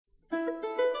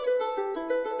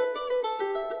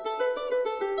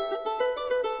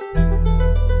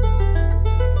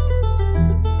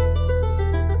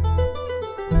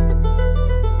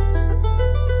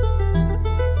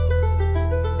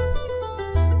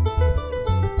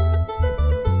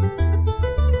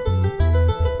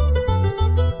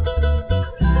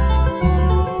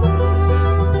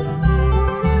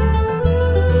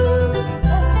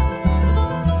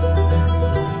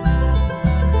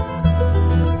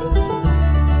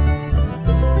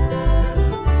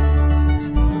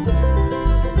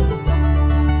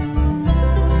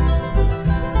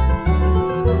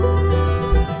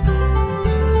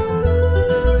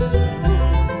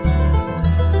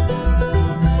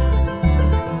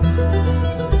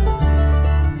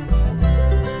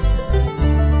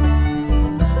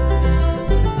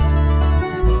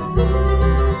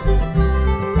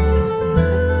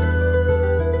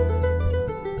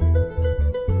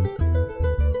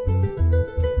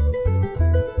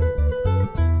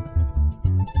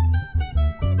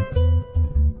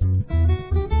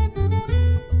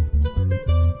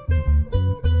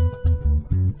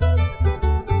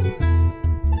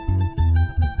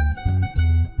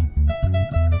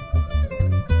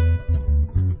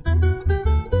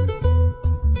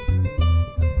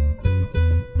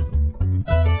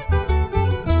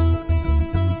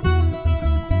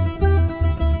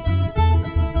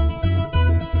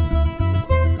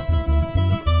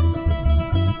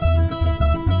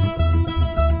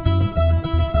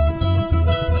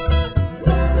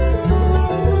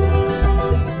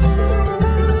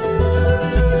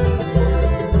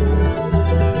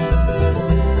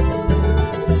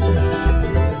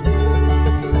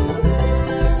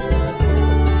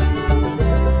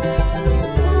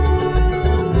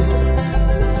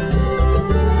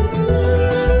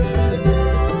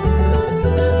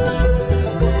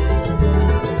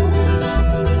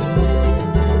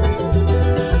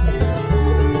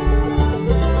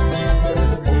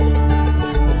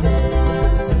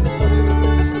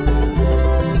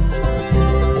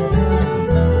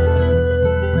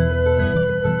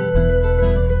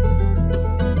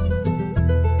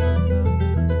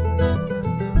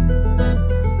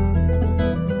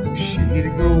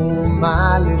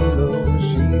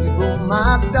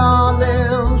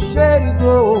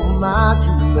my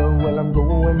true love. Well, I'm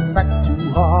going back to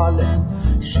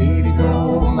Harlem. Shady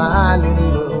Grove, my little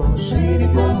love. Shady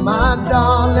Grove, my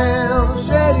darling.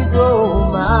 Shady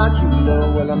Grove, my true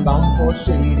love. Well, I'm bound for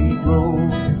Shady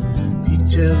Grove.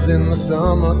 Beaches in the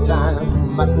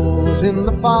summertime, apples in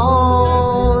the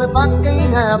fall. If I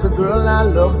can't have the girl I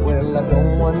love, well, I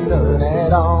don't want none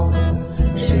at all.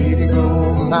 Shady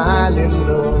Grove, my little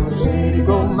love. Shady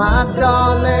Grove, my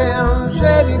darling.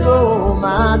 Shady Grove,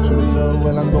 my true love.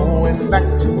 Well, I'm going back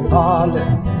to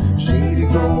Harlem. Shady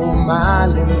Grove, my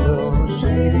little love.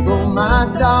 Shady Grove, my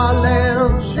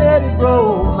darling. Shady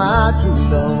Grove, my true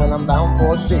love. Well, I'm bound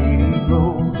for Shady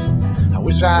Grove. I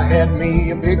wish I had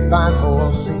me a big fine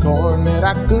horse and corn that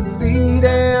I could feed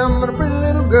him, but a pretty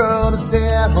little girl to stay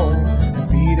at home and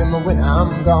feed him when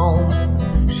I'm gone.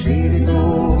 Shady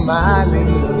Grove, my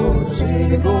little love.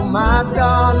 Shady Grove, my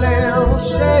darling.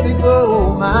 Shady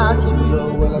Grove, my true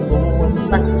love. Well, I'm going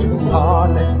back to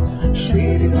Harlem.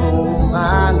 Shady Grove,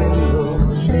 my little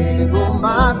love. Shady Grove,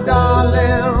 my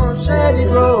darling. Shady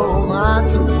Grove, my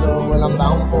true love. Well, I'm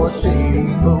bound for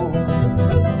Shady Grove.